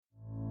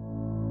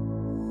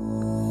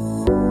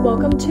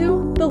Welcome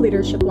to The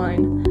Leadership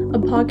Line, a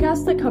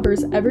podcast that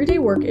covers everyday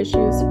work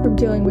issues from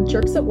dealing with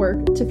jerks at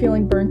work to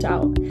feeling burnt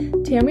out.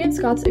 Tammy and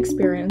Scott's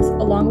experience,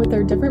 along with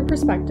their different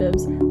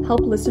perspectives, help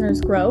listeners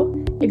grow,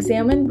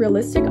 examine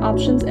realistic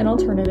options and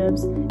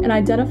alternatives, and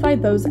identify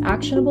those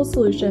actionable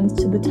solutions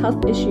to the tough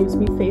issues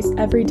we face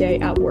every day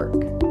at work.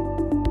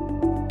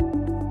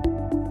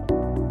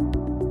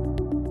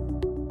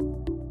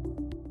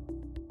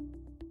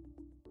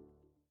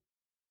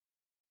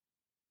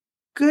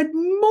 Good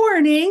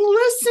morning,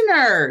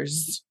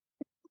 listeners.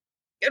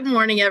 Good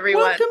morning,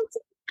 everyone. Welcome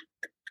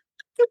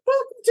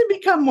to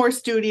Become More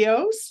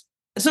Studios.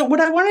 So what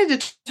I wanted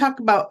to talk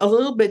about a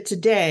little bit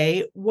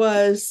today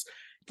was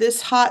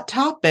this hot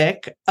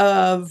topic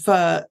of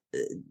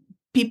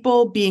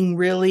people being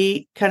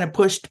really kind of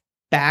pushed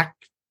back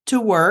to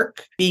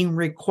work, being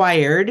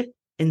required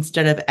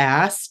instead of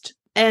asked,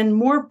 and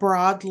more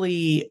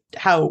broadly,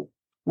 how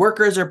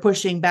workers are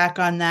pushing back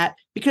on that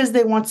because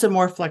they want some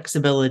more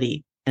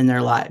flexibility in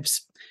their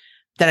lives.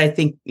 That I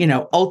think,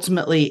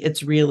 ultimately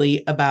it's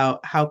really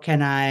about how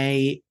can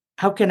I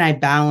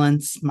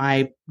balance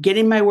my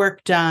getting my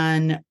work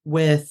done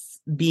with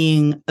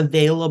being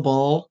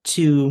available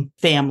to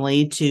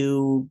family,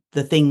 to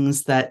the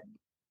things that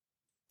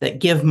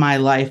give my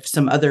life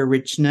some other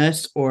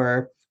richness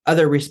or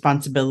other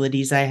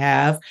responsibilities I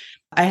have.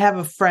 I have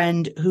a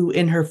friend who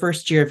in her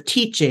first year of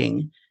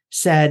teaching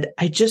said,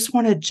 I just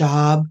want a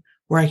job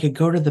where I could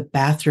go to the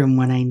bathroom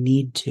when I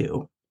need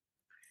to.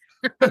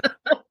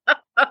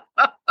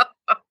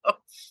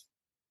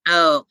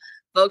 Oh,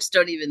 folks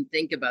don't even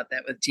think about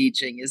that with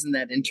teaching. Isn't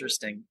that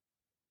interesting?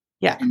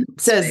 Yeah.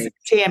 Says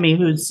Tammy,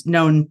 who's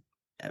known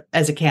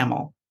as a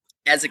camel.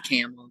 As a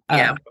camel.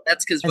 Yeah.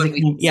 That's because when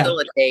we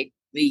facilitate,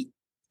 we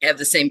have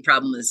the same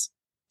problem as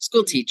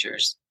school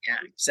teachers. Yeah,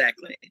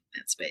 exactly. In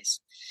that space.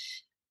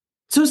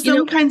 So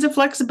some kinds of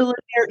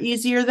flexibility are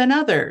easier than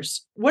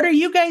others. What are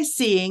you guys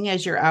seeing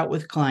as you're out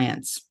with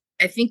clients?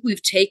 I think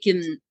we've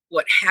taken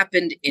what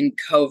happened in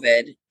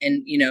COVID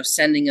and,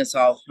 sending us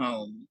all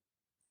home.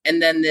 And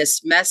then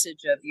this message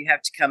of you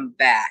have to come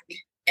back.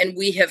 And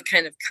we have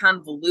kind of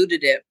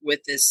convoluted it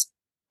with this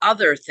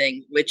other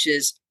thing, which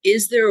is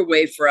there a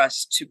way for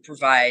us to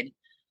provide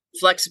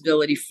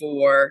flexibility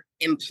for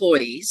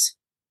employees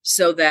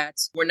so that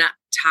we're not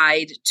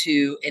tied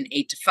to an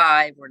 8 to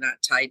 5, we're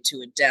not tied to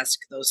a desk,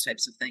 those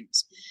types of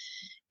things.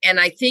 And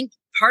I think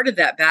part of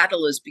that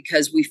battle is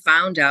because we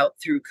found out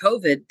through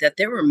COVID that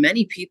there were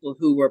many people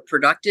who were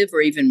productive or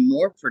even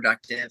more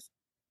productive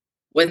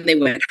when they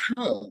went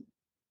home.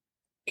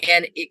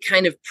 And it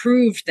kind of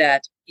proved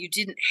that you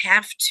didn't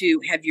have to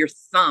have your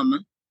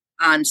thumb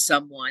on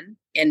someone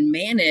and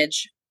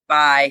manage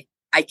by,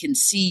 I can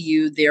see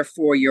you,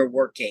 therefore you're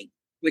working,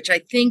 which I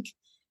think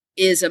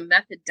is a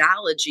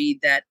methodology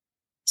that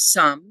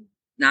some,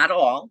 not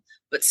all,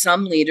 but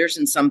some leaders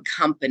and some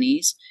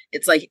companies,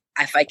 it's like,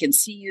 if I can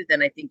see you,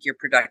 then I think you're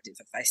productive.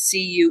 If I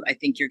see you, I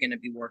think you're going to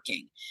be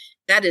working.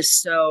 That is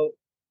so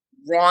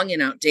wrong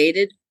and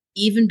outdated,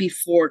 even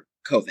before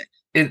COVID.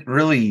 It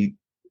really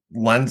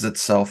lends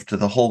itself to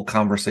the whole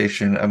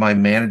conversation. Am I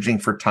managing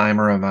for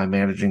time or am I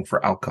managing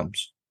for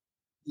outcomes?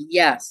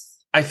 Yes.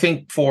 I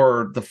think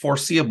for the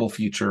foreseeable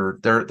future,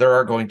 there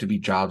are going to be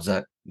jobs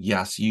that,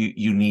 yes,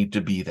 you need to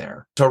be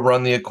there to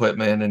run the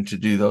equipment and to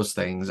do those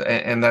things.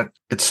 And that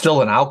it's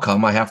still an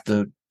outcome. I have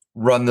to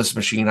run this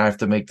machine. I have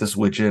to make this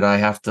widget. I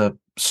have to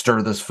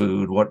stir this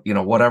food,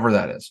 whatever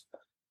that is.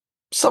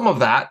 Some of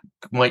that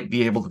might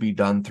be able to be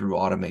done through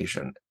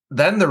automation.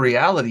 Then the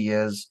reality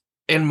is,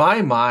 in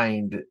my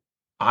mind,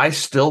 I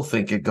still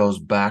think it goes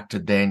back to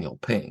Daniel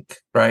Pink,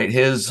 right?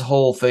 His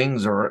whole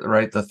things are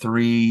right. The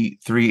three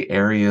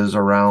areas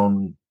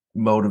around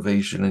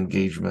motivation,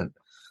 engagement.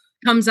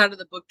 Comes out of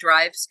the book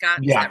Drive, Scott?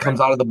 Yeah, it comes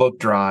out of the book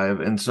Drive.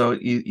 And so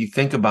you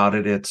think about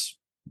it, it's,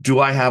 do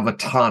I have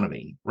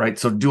autonomy, right?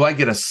 So do I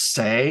get a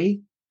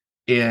say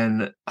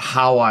in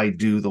how I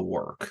do the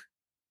work?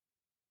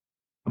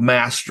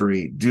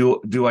 Mastery,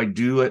 do I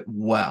do it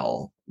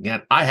well?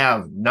 And I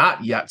have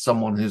not yet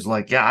someone who's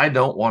like, yeah, I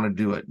don't want to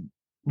do it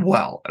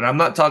well. And I'm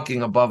not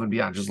talking above and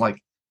beyond, just like,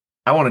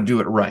 I want to do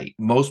it right.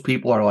 Most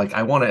people are like,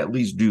 I want to at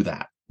least do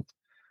that.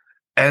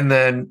 And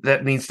then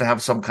that needs to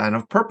have some kind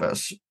of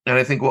purpose. And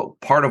I think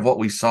part of what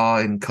we saw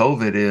in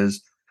COVID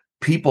is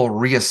people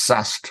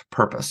reassessed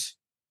purpose.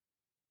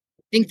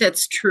 I think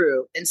that's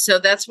true. And so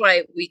that's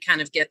why we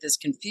kind of get this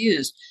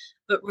confused.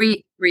 But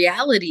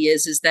reality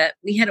is that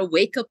we had a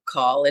wake-up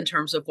call in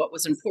terms of what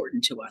was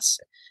important to us.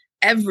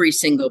 Every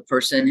single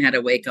person had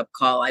a wake-up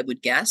call, I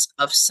would guess,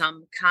 of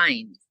some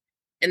kind.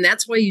 And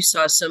that's why you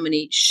saw so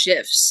many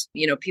shifts.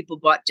 People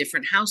bought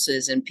different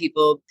houses and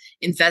people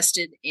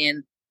invested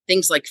in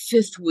things like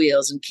fifth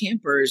wheels and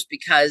campers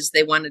because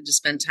they wanted to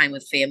spend time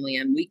with family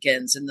on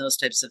weekends and those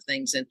types of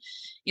things. And,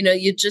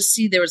 you just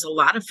see there was a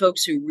lot of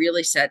folks who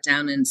really sat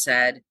down and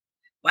said,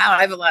 wow,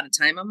 I have a lot of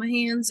time on my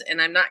hands and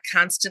I'm not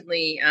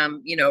constantly,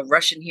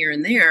 rushing here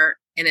and there.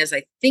 And as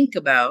I think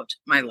about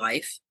my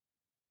life,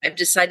 I've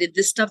decided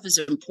this stuff is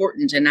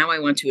important and now I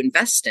want to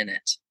invest in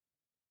it.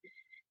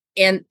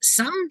 And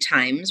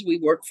sometimes we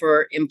work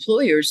for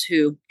employers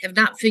who have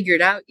not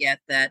figured out yet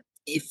that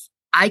if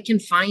I can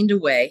find a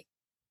way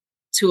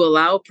to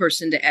allow a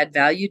person to add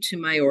value to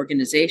my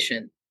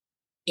organization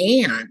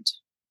and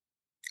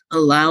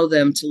allow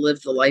them to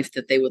live the life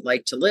that they would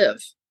like to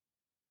live,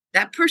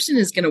 that person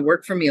is going to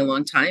work for me a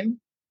long time.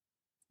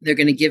 They're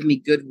going to give me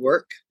good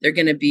work. They're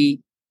going to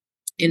be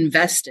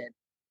invested.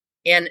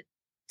 And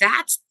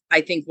that's,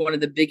 I think, one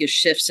of the biggest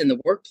shifts in the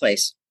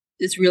workplace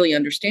is really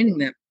understanding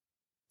that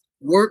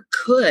work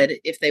could,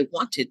 if they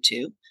wanted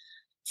to,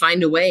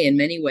 find a way in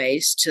many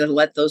ways to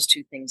let those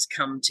two things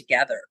come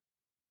together.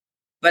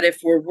 But if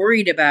we're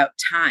worried about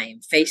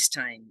time, face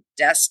time,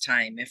 desk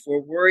time, if we're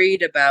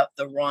worried about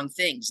the wrong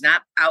things,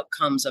 not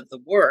outcomes of the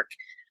work,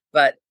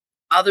 but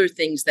other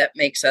things that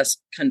makes us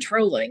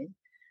controlling,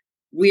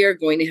 we are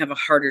going to have a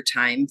harder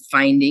time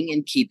finding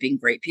and keeping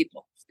great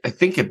people. I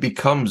think it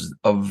becomes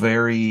a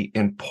very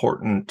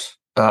important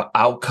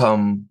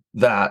outcome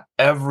that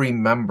every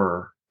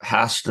member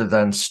has to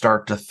then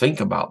start to think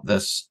about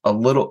this a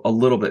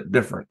little bit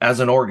different. As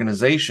an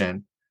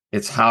organization,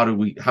 it's how do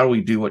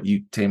we do what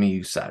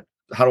you said?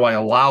 How do I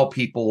allow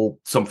people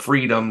some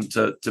freedom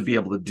to be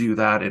able to do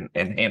that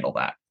and handle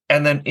that?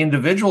 And then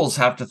individuals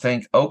have to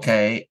think,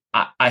 okay,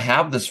 I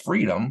have this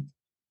freedom.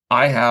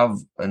 I have,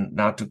 and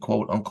not to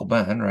quote Uncle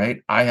Ben, right?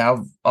 I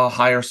have a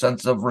higher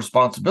sense of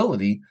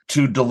responsibility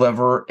to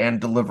deliver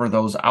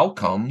those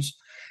outcomes,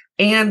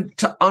 and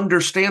to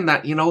understand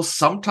that,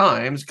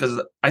 sometimes,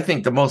 because I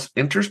think the most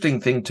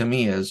interesting thing to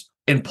me is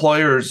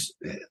employers,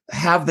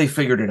 have they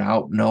figured it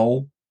out?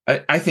 No.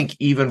 I think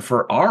even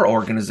for our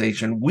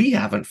organization, we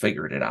haven't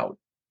figured it out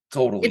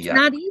totally yet.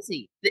 It's not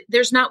easy.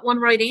 There's not one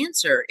right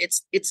answer.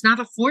 It's not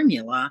a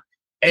formula.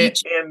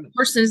 Each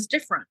person is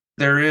different.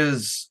 There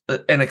is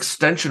an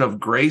extension of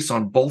grace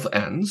on both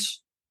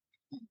ends,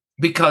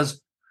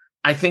 because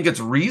I think it's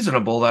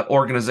reasonable that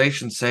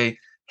organizations say,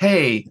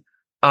 hey,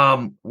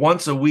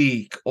 once a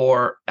week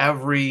or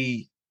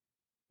every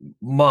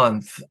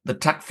month, the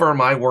tech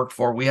firm I worked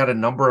for, we had a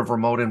number of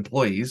remote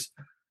employees.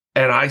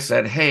 And I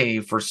said,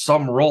 hey, for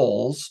some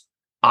roles,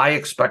 I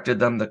expected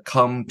them to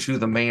come to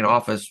the main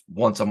office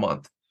once a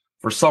month.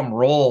 For some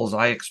roles,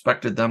 I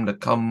expected them to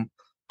come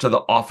to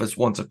the office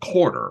once a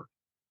quarter.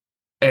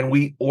 And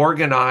we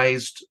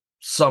organized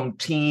some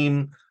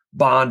team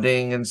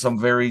bonding and some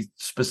very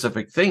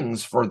specific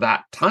things for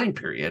that time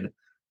period.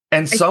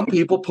 And some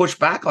people push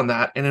back on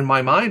that. And in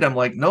my mind, I'm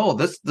like, no,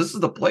 this is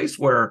the place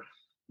where,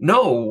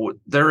 no,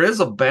 there is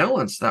a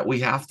balance that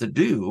we have to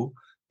do.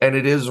 And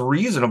it is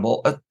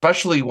reasonable,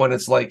 especially when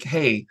it's like,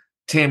 hey,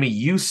 Tammy,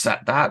 you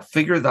set that,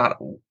 figure that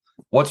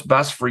what's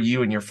best for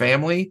you and your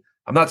family.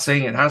 I'm not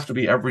saying it has to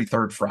be every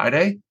third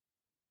Friday.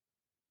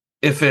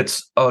 If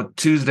it's a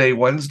Tuesday,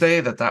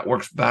 Wednesday, that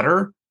works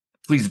better,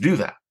 please do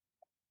that.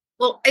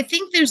 Well, I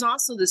think there's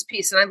also this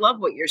piece, and I love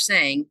what you're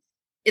saying.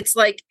 It's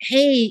like,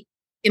 hey,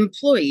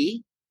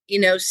 employee,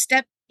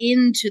 step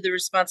into the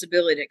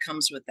responsibility that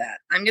comes with that.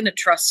 I'm going to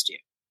trust you.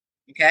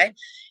 Okay.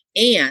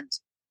 And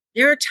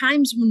there are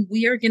times when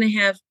we are going to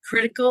have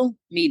critical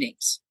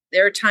meetings.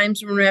 There are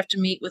times when we have to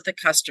meet with a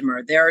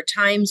customer. There are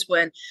times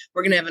when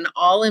we're going to have an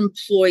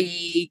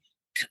all-employee,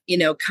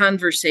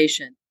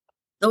 conversation.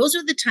 Those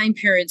are the time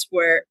periods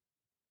where,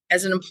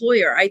 as an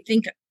employer, I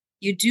think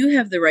you do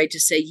have the right to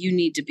say, you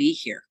need to be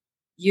here.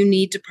 You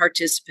need to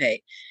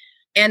participate.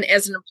 And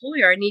as an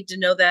employer, I need to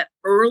know that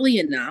early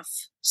enough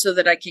so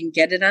that I can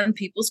get it on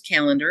people's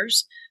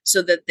calendars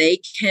so that they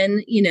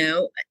can,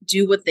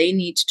 do what they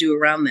need to do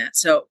around that.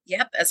 So,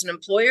 yep, as an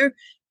employer,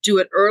 do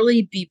it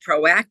early, be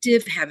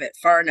proactive, have it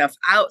far enough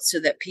out so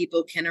that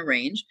people can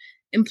arrange.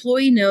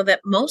 Employee, know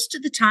that most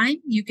of the time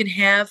you can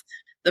have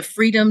the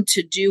freedom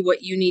to do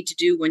what you need to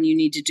do when you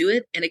need to do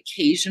it. And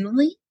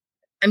occasionally,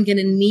 I'm going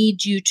to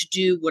need you to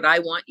do what I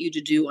want you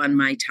to do on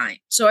my time.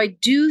 So I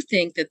do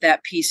think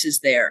that piece is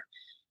there.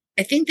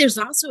 I think there's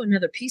also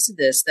another piece of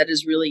this that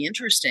is really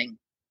interesting.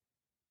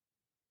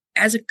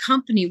 As a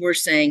company, we're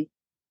saying,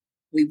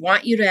 we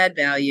want you to add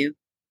value.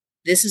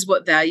 This is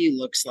what value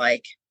looks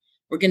like.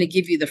 We're going to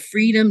give you the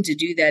freedom to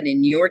do that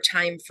in your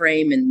time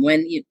frame and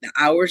the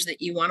hours that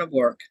you want to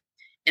work.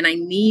 And I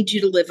need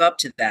you to live up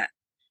to that.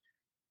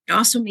 It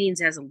also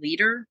means, as a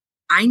leader,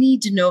 I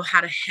need to know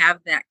how to have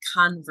that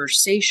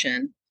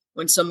conversation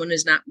when someone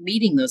is not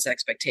meeting those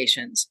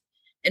expectations.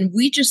 And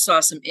we just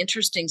saw some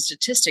interesting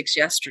statistics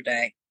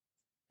yesterday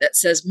that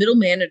says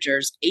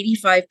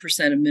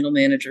 85% of middle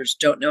managers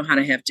don't know how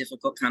to have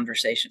difficult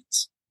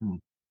conversations.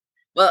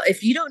 Well,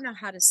 if you don't know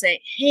how to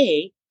say,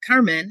 hey,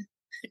 Carmen,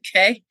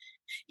 okay,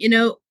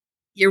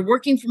 you're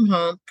working from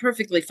home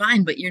perfectly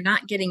fine, but you're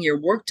not getting your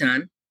work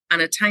done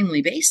on a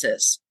timely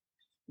basis.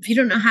 If you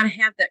don't know how to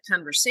have that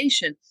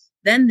conversation,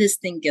 then this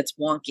thing gets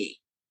wonky,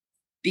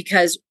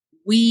 because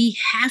we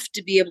have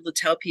to be able to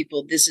tell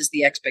people this is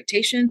the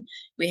expectation.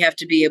 We have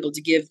to be able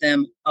to give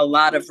them a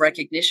lot of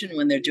recognition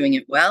when they're doing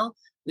it well.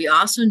 We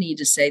also need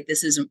to say,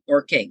 this isn't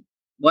working.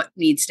 What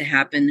needs to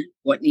happen?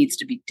 What needs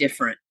to be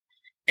different?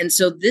 And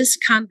so this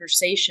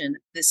conversation,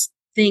 this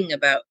thing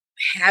about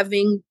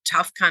having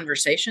tough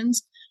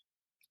conversations,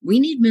 We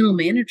need middle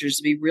managers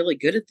to be really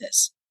good at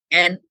this.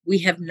 And we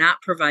have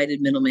not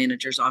provided middle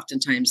managers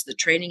oftentimes the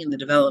training and the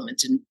development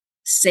to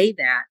say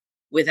that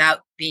without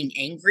being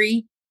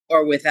angry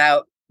or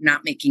without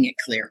not making it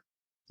clear.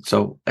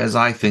 So as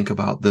I think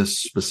about this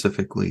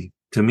specifically,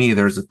 to me,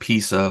 there's a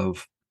piece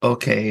of,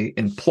 okay,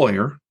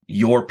 employer,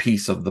 your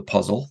piece of the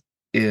puzzle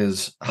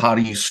is how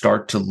do you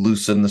start to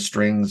loosen the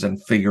strings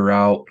and figure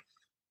out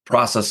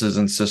processes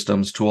and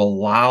systems to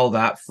allow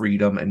that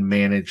freedom and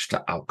manage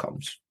to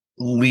outcomes.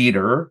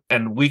 Leader,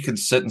 and we can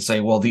sit and say,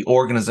 well, the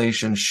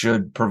organization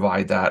should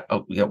provide that.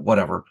 Oh, yeah,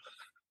 whatever.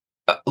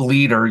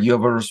 Leader, you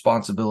have a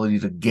responsibility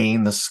to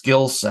gain the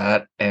skill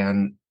set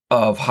and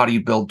of how do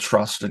you build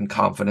trust and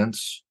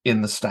confidence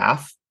in the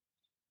staff?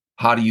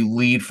 How do you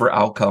lead for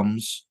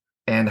outcomes?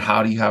 And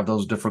how do you have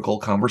those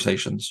difficult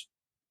conversations?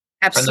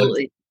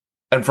 Absolutely.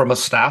 And from a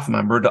staff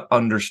member to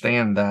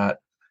understand that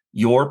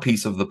your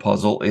piece of the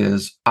puzzle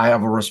is I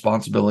have a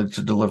responsibility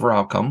to deliver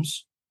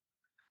outcomes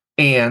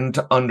and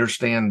to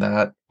understand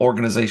that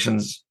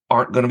organizations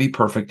aren't going to be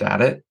perfect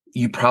at it.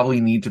 You probably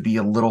need to be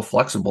a little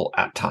flexible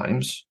at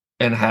times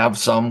and have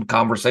some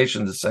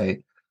conversation to say,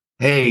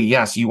 hey,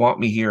 yes, you want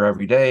me here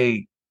every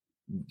day.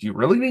 Do you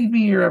really need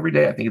me here every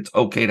day? I think it's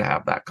okay to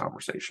have that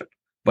conversation.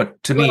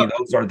 But to me,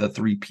 those are the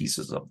three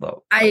pieces of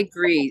those. I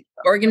agree.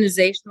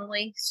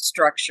 Organizationally,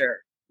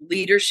 structure,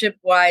 leadership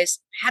wise,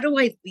 how do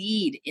I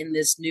lead in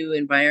this new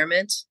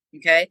environment?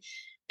 Okay.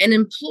 An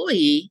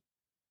employee,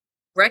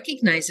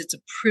 recognize it's a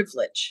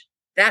privilege.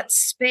 That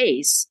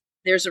space,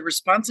 there's a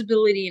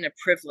responsibility and a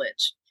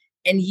privilege.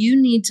 And you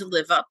need to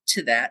live up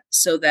to that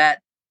so that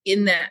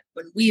in that,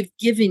 when we've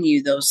given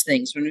you those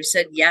things, when we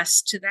said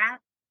yes to that,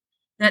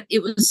 that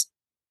it was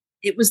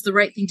the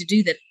right thing to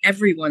do, that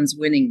everyone's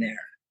winning there.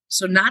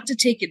 So not to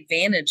take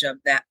advantage of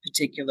that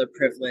particular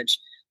privilege,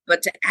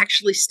 but to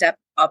actually step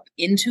up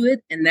into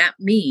it. And that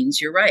means,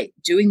 you're right,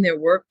 doing their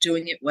work,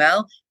 doing it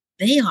well.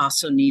 They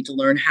also need to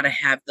learn how to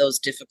have those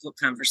difficult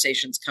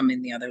conversations come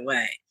in the other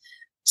way.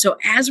 So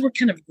as we're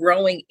kind of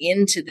growing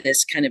into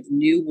this kind of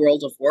new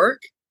world of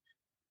work,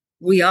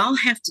 we all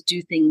have to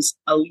do things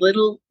a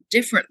little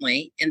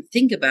differently and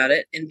think about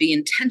it and be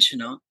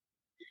intentional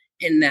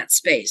in that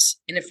space.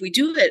 And if we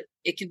do it,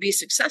 it can be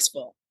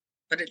successful,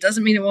 but it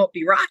doesn't mean it won't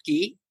be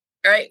rocky.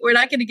 Right? We're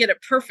not going to get it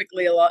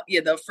perfectly a lot,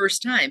 the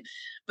first time,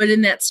 but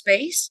in that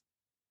space,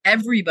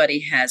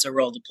 everybody has a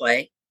role to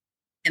play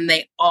and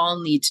they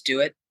all need to do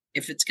it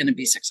if it's going to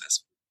be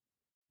successful.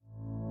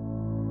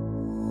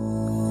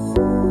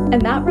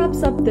 And that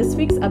wraps up this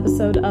week's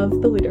episode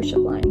of The Leadership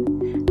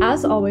Line.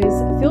 As always,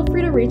 feel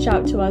free to reach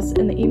out to us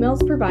in the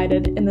emails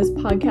provided in this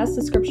podcast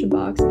description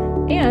box,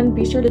 and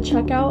be sure to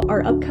check out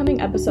our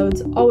upcoming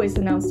episodes always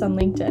announced on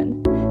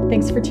LinkedIn.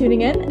 Thanks for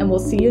tuning in, and we'll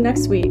see you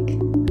next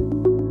week.